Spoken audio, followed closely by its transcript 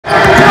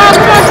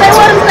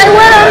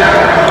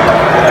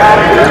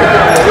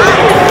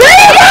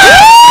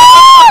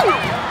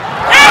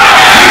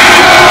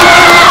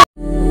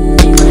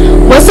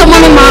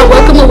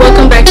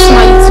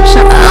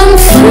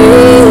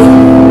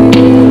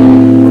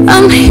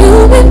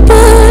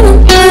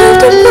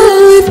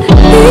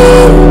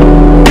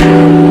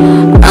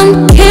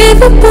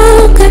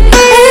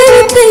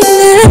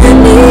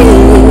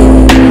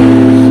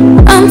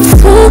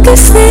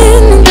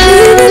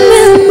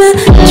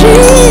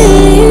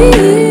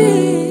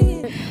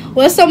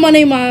What's up, my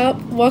name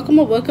is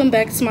welcome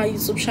back to my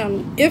YouTube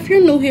channel. If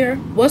you're new here,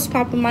 what's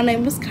poppin'? My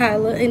name is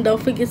Kyla, and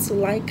don't forget to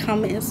like,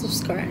 comment, and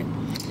subscribe.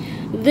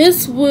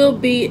 This will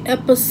be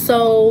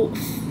episode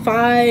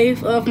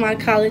 5 of my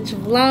college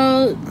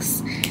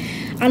vlogs.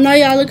 I know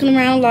y'all looking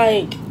around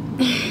like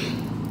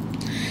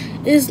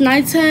it's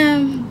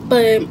nighttime,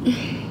 but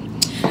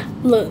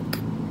look,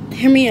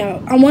 hear me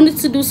out. I wanted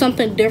to do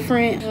something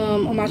different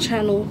on my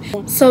channel,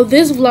 so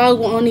this vlog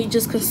will only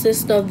just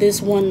consist of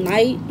this one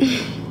night.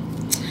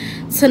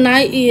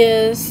 Tonight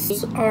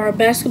is our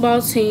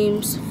basketball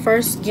team's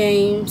first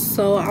game,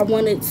 so I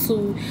wanted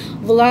to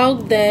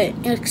vlog that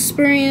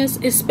experience,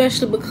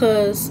 especially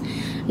because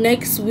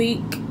next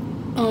week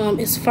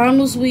is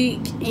finals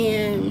week,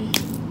 and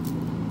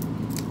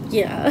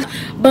yeah.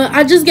 But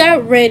I just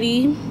got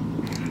ready.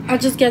 I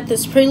just got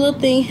this Pretty Little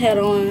Thing hat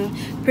on,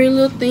 Pretty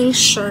Little Thing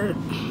shirt,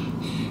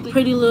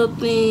 Pretty Little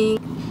Thing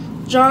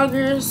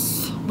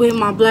joggers with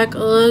my black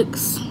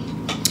Uggs.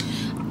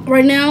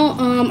 Right now,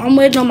 I'm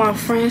waiting on my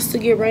friends to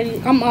get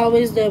ready. I'm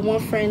always that one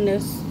friend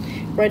that's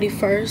ready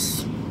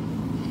first.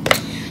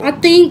 I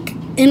think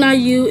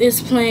NIU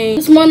is playing.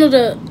 It's one of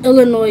the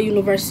Illinois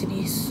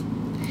universities.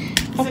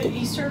 Is it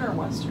Eastern or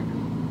Western?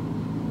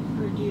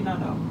 Or do you not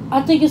know?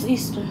 I think it's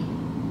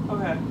Eastern.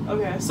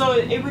 Okay. So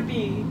it would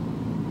be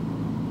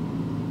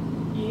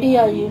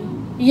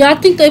EIU. Yeah, I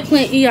think they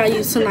playing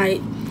EIU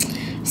tonight.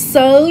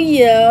 So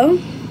yeah,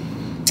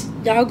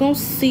 y'all gonna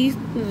see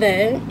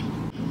that.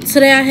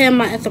 Today I had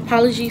my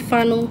anthropology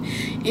final,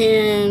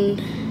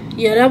 and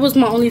yeah, that was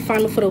my only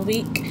final for the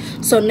week.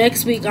 So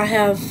next week I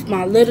have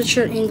my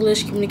literature,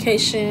 English,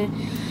 communication.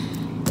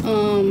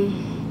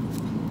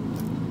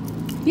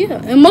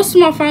 Yeah, and most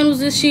of my finals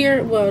this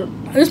year, well,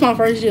 this is my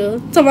first year.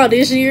 Talking about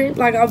this year,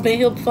 like I've been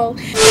here before.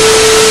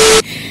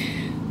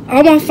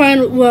 All my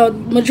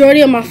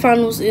majority of my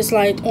finals is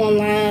like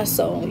online,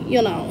 so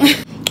you know.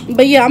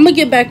 But yeah, I'm gonna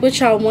get back with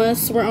y'all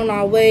once we're on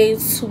our way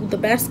to the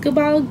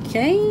basketball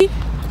game.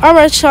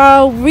 Alright,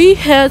 y'all, we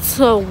had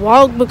to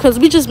walk because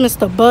we just missed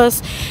the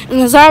bus, and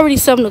it's already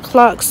 7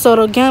 o'clock, so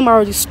the game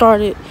already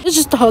started. It's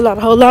just a whole lot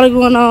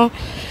going on.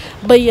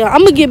 But yeah,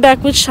 I'm gonna get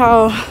back with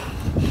y'all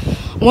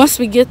once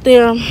we get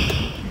there.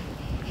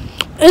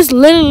 It's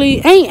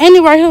literally ain't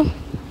it right here?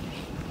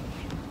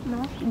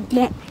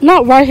 No,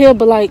 not right here,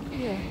 but like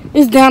yeah,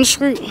 it's down the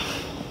street.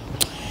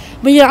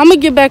 But yeah, I'm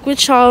gonna get back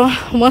with y'all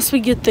once we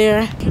get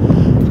there.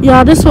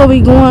 Y'all, this is where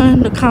we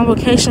going, the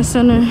Convocation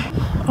Center.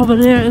 Over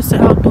there is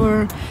the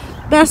outdoor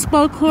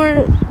basketball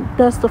court.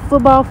 That's the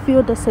football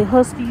field that say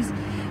Huskies.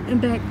 And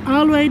back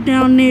all the way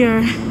down there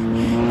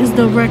is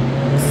the rec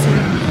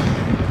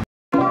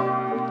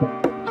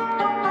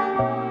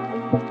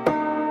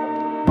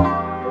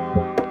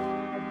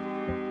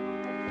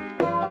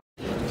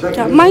center.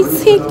 Got my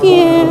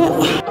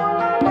ticket.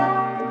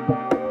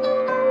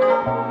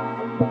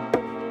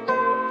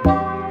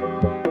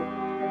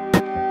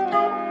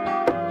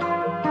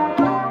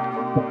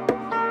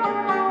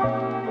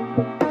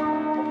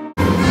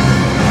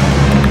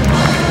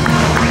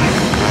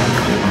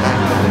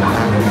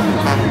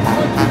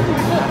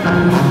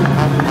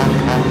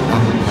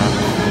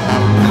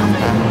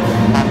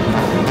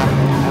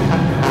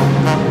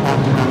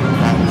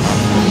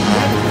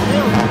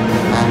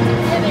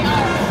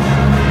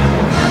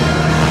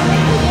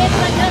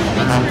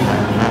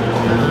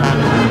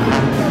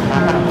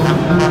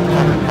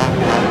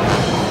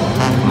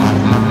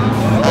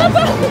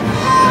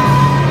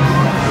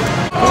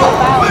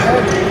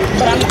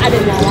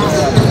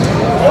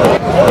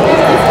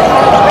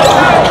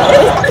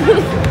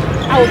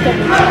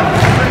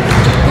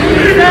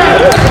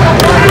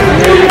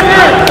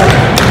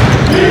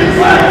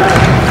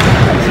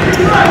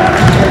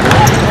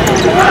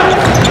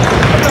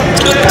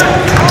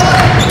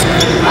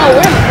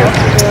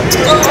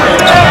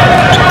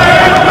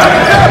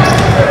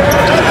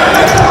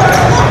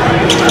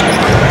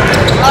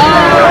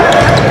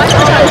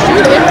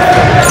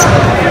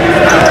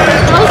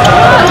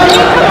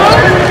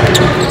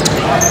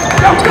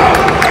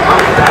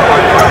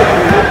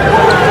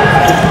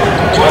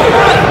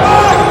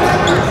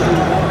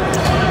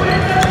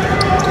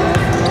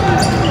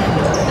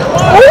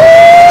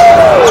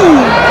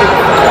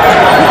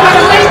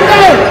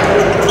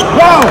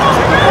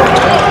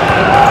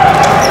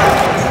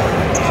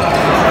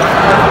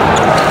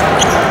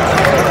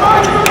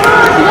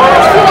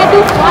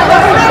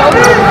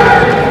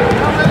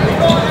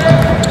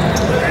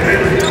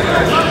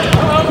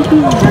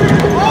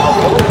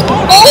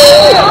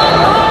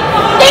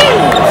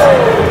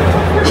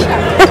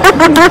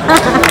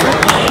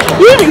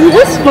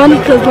 It's funny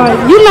because like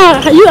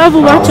you ever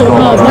watch a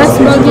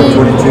basketball game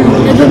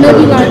and then they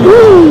be like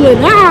ooh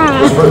and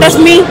ah. That's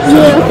me.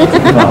 Yeah.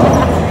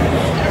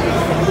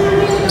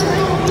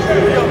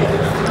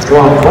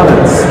 Draw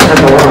opponents at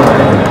the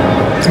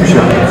line. 2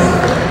 shots.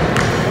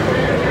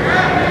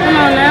 Come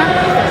on now.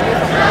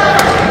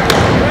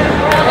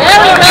 There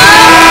we go.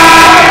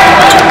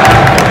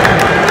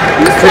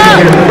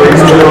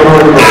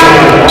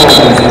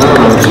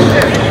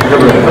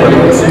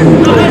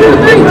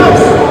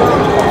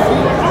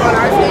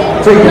 What's up?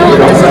 Taking the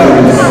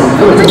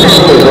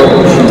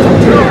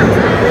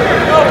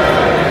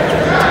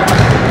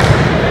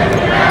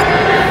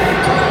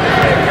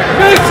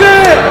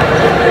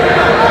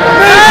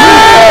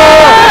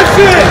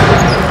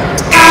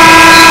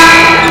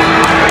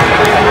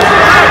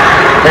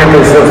and the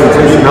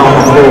substitution on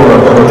the floor,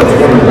 number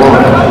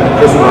 21,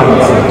 Chris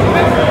Robinson.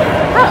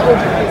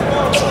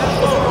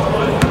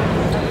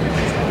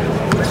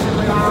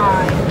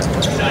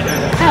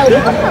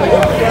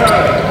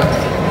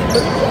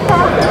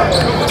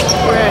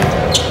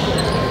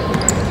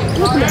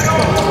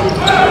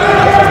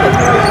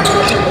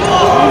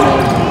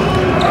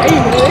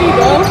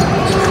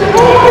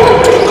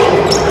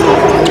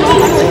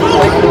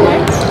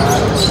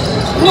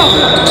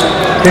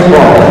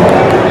 Kickball.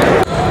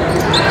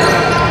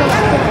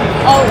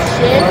 Oh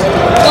shit.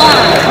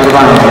 Out of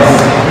bounds.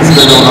 He's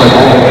been on our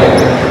ball.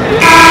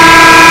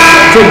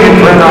 Taking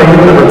for NIU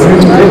number 2,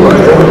 Kyla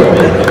Monae.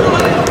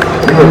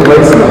 He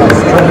replaces him.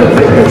 He's trying to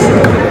take this.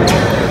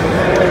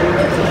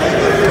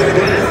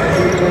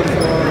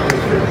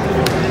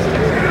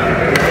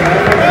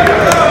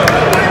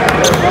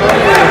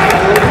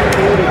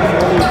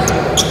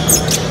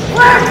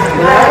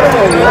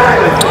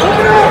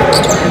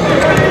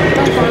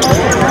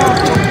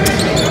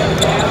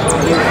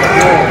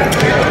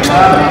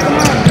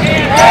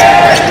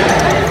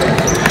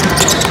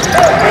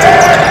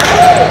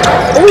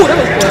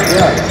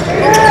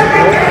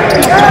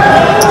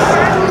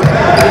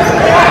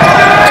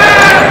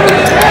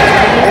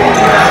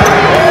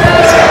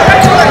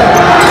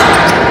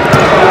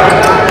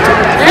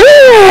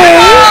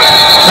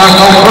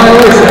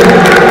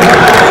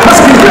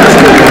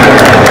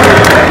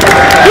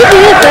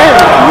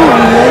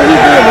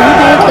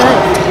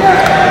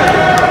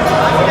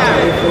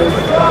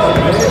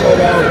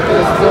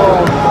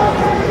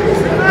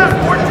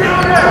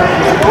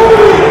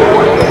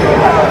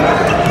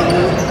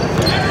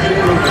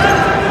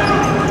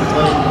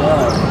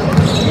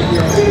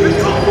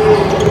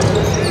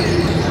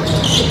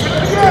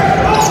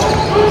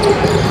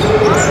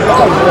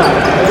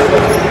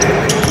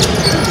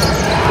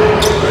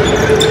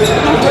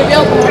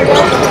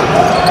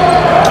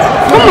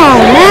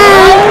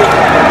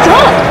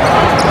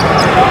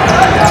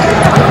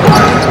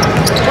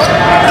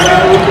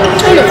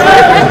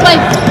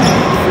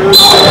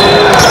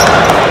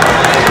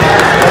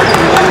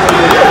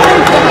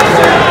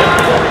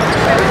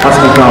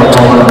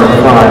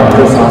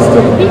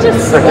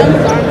 Second,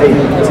 8,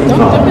 team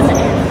foul.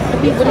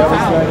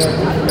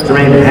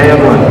 Jermaine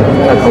Hamlin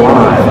at the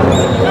line,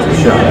 2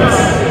 shots.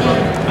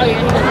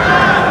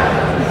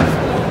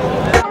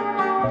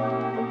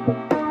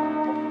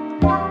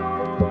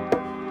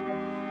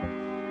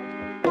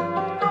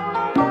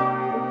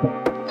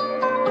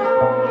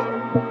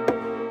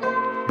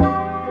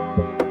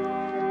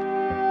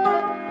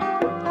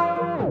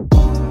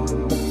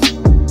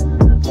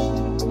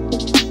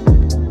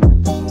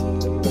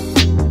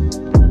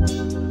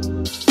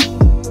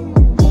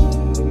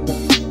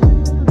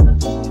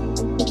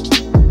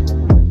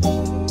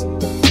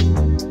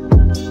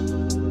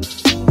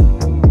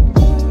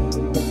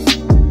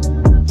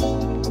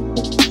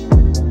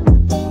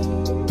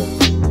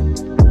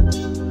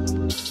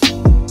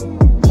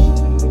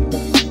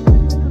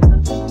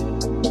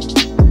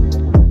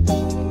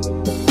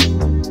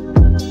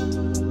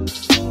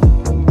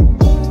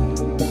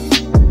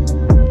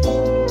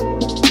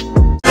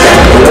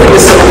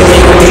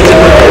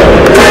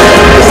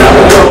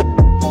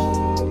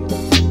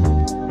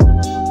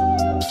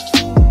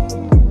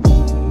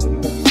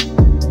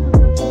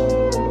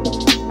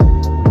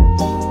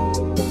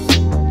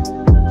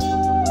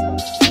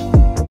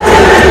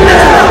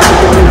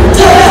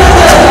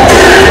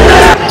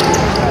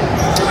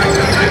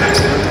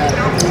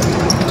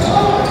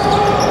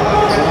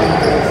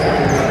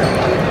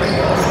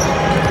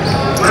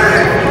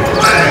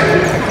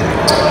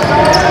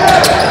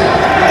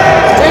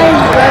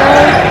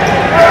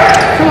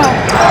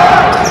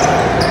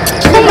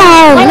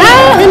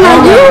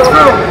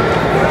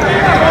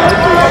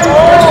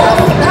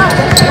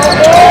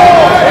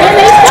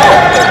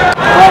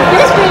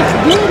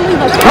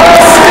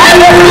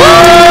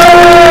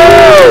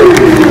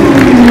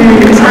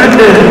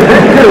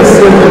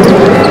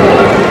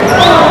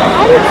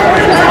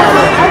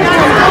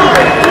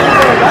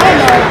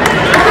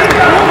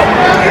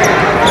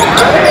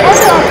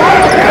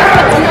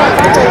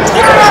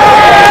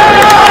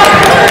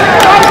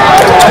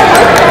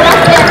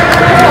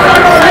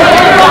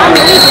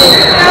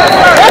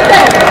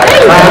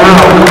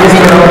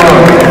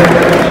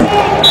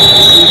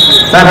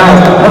 Timeout,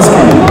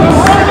 Huskies.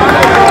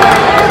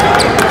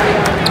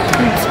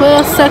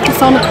 12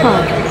 seconds on the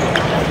clock.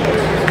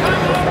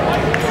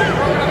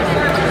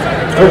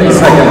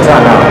 30-second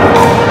timeout.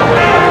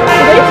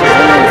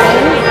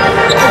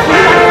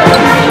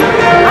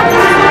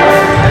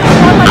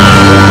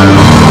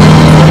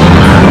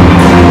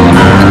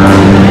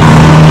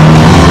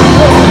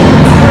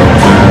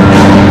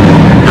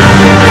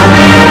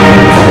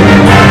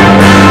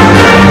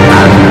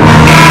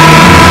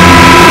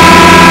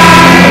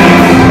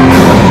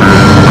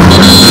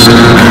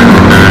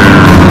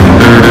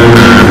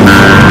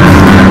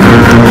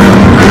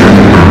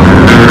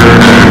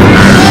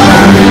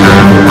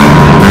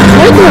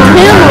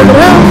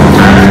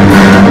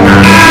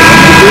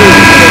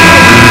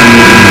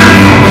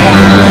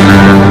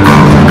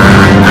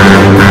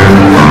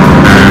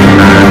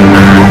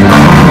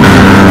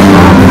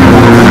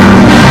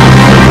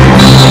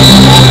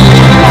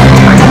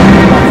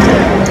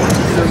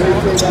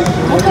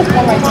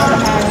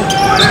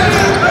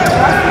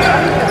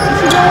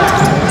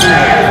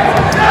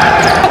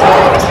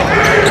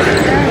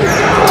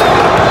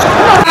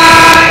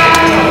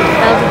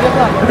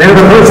 And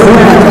the first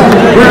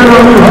half, Grand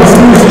Army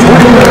Huskies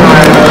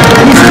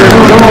 29, Eastern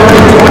Illinois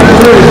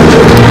 23.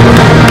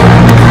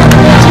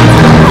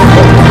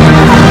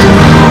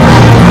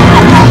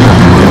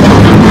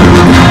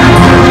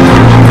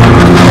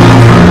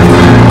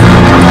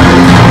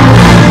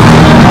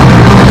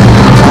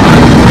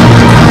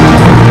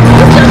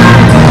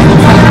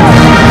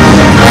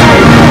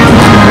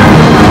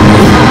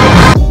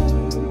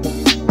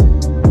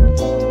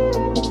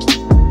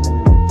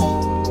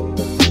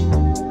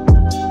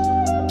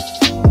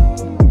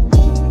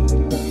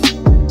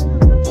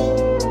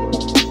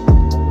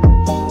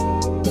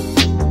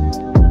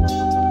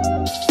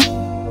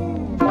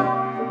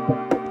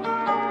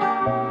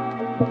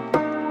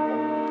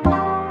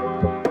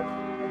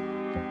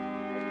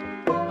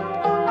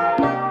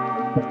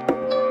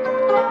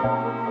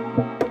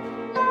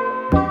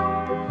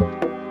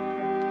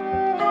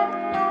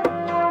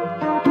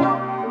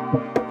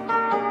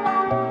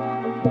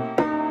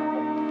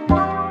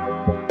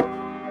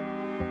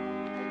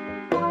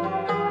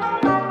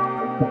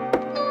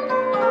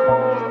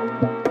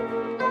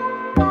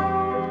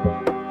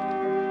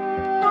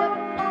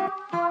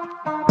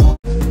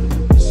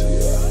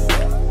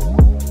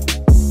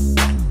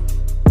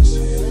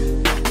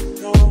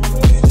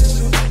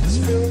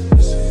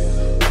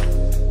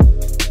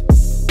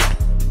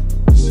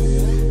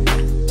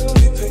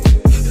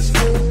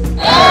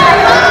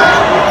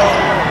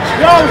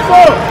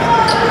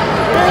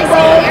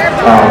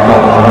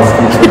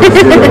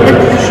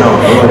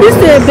 He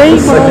said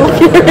baseball.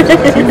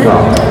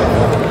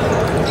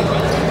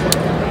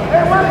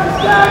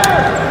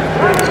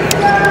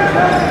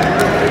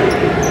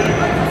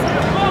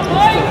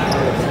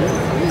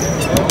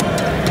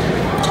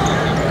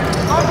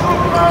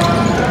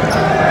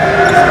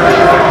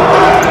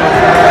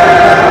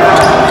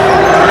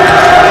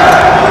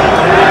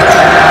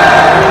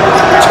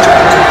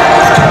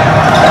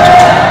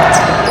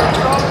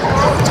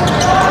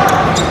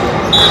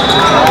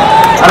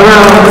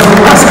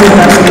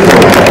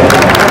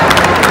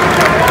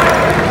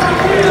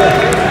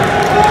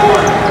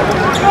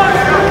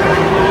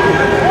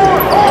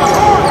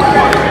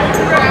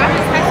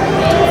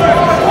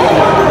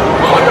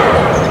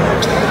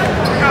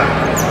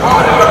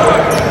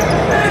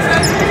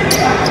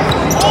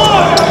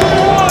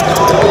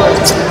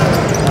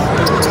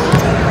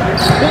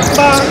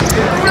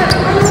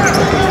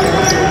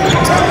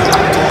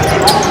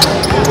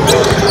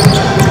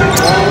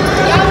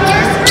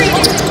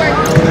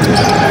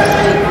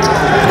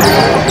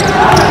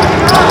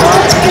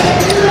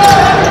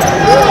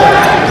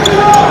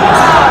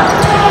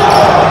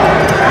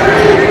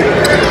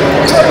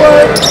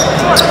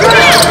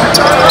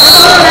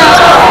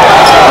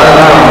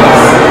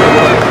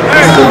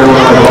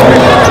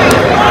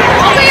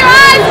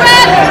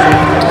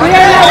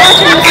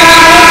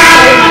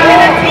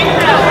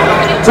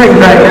 Take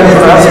back in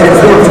for us, it's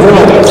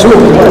 4-12,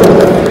 2-1.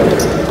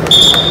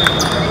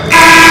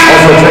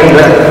 Also take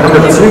back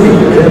number 2,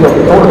 Caleb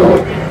Monae.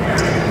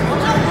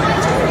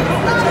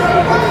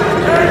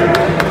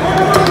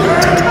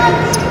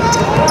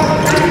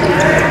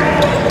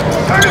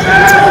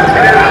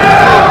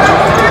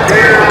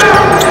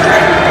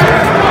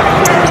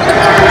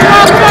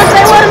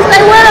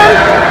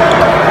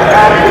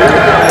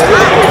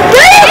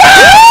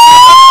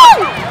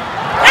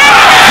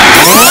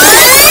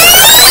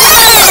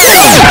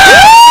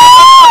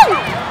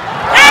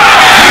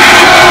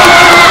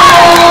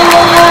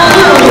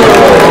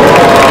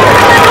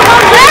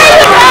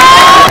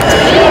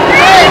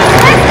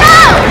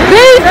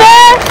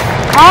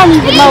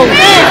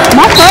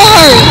 My throat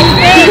hurts.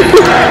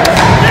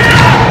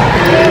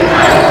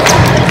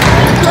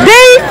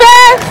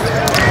 Defense!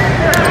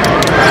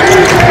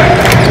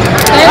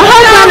 I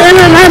hope I'm in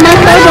the night, my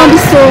throat gonna be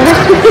sore.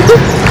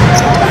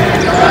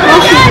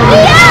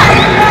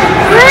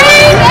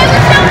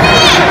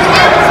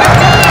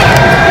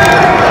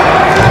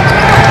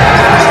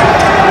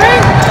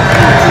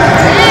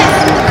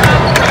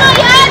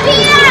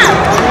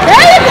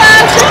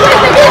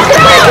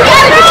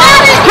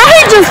 How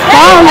he just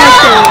fall like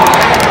that?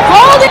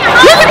 Hold it!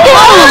 You can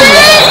hold it!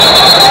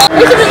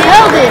 You should just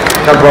held it.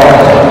 The ball.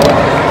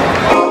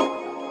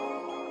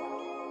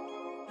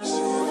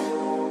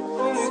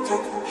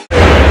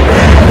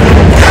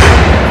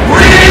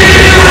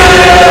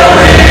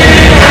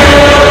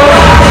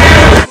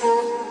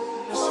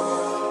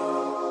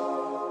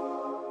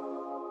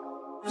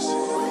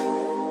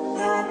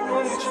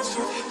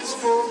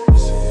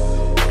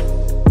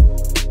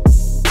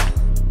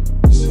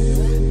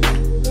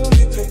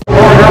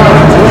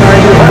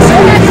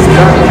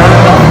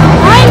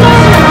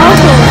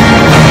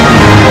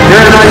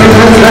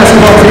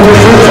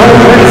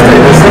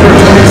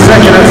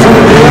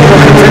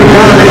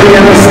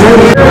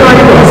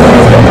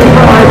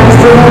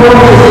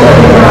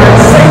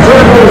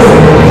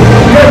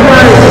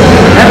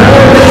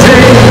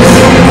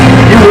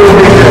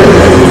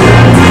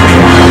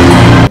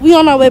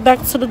 On our way back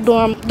to the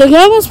dorm. The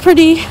dorm was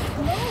pretty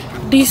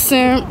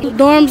decent. The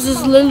dorms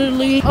is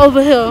literally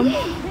over here,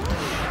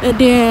 and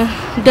then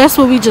that's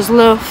where we just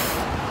left.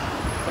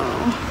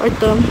 right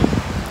there.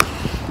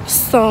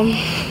 So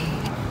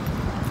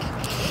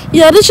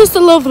yeah, this is just a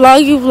little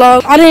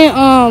vlog. I didn't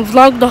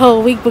vlog the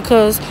whole week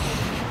because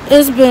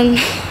it's been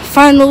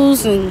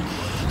finals and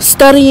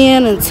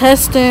studying and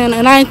testing,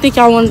 and I didn't think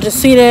I wanted to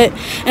see that,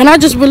 and I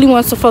just really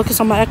wanted to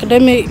focus on my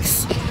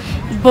academics.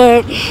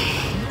 But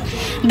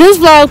this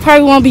vlog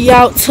probably won't be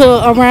out till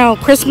around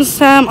Christmas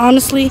time,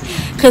 honestly,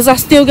 because I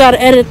still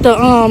gotta edit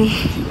the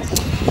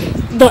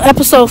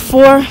episode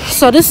 4.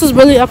 So this is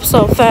really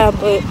episode 5,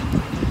 but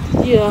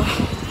yeah.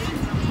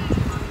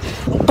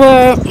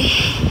 But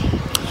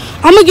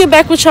I'm gonna get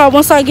back with y'all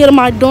once I get in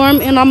my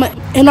dorm, and I'm gonna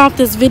end off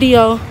this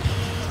video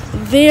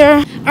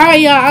there.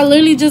 Alright, y'all, I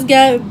literally just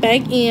got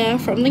back in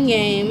from the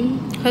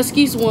game.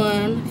 Huskies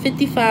won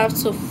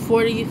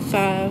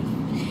 55-45.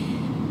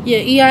 Yeah,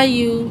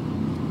 EIU,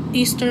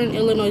 Eastern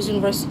Illinois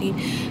University,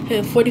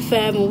 had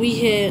 45 and we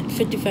had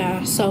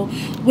 55. So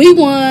we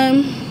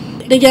won.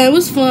 The game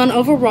was fun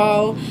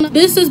overall.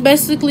 This is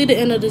basically the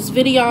end of this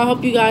video. I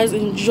hope you guys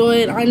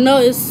enjoyed. I know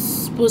it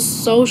was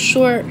so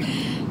short,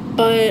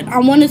 but I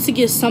wanted to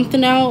get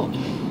something out,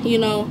 you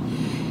know,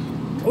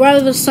 rather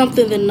than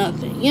something than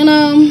nothing, you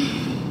know.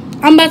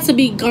 I'm about to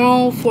be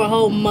gone for a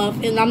whole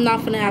month, and I'm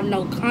not gonna have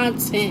no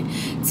content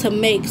to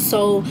make.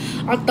 So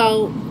I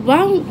thought,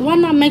 why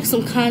not make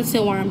some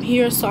content while I'm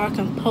here so I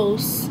can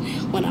post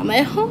when I'm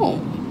at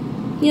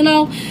home, you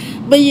know.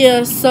 But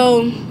yeah,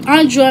 so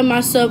I enjoyed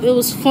myself. It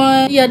was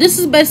fun. Yeah, this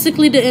is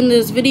basically the end of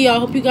this video. I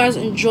hope you guys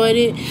enjoyed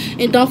it,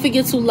 and don't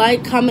forget to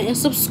like, comment, and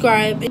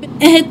subscribe,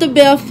 and hit the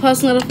bell for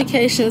post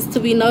notifications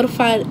to be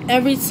notified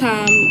every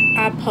time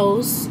I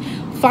post.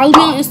 Follow me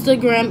on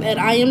Instagram at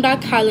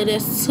im.kyla,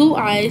 that's 2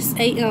 I's,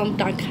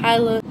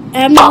 am.kyla.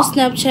 Add me on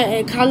Snapchat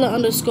at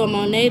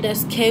Kyla_Monae,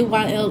 that's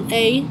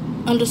KYLA_MONAE.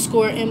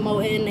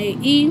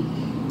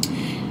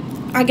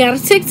 I got a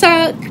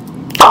TikTok.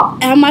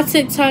 Add my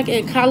TikTok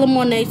at Kyla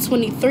Monae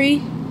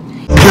 23.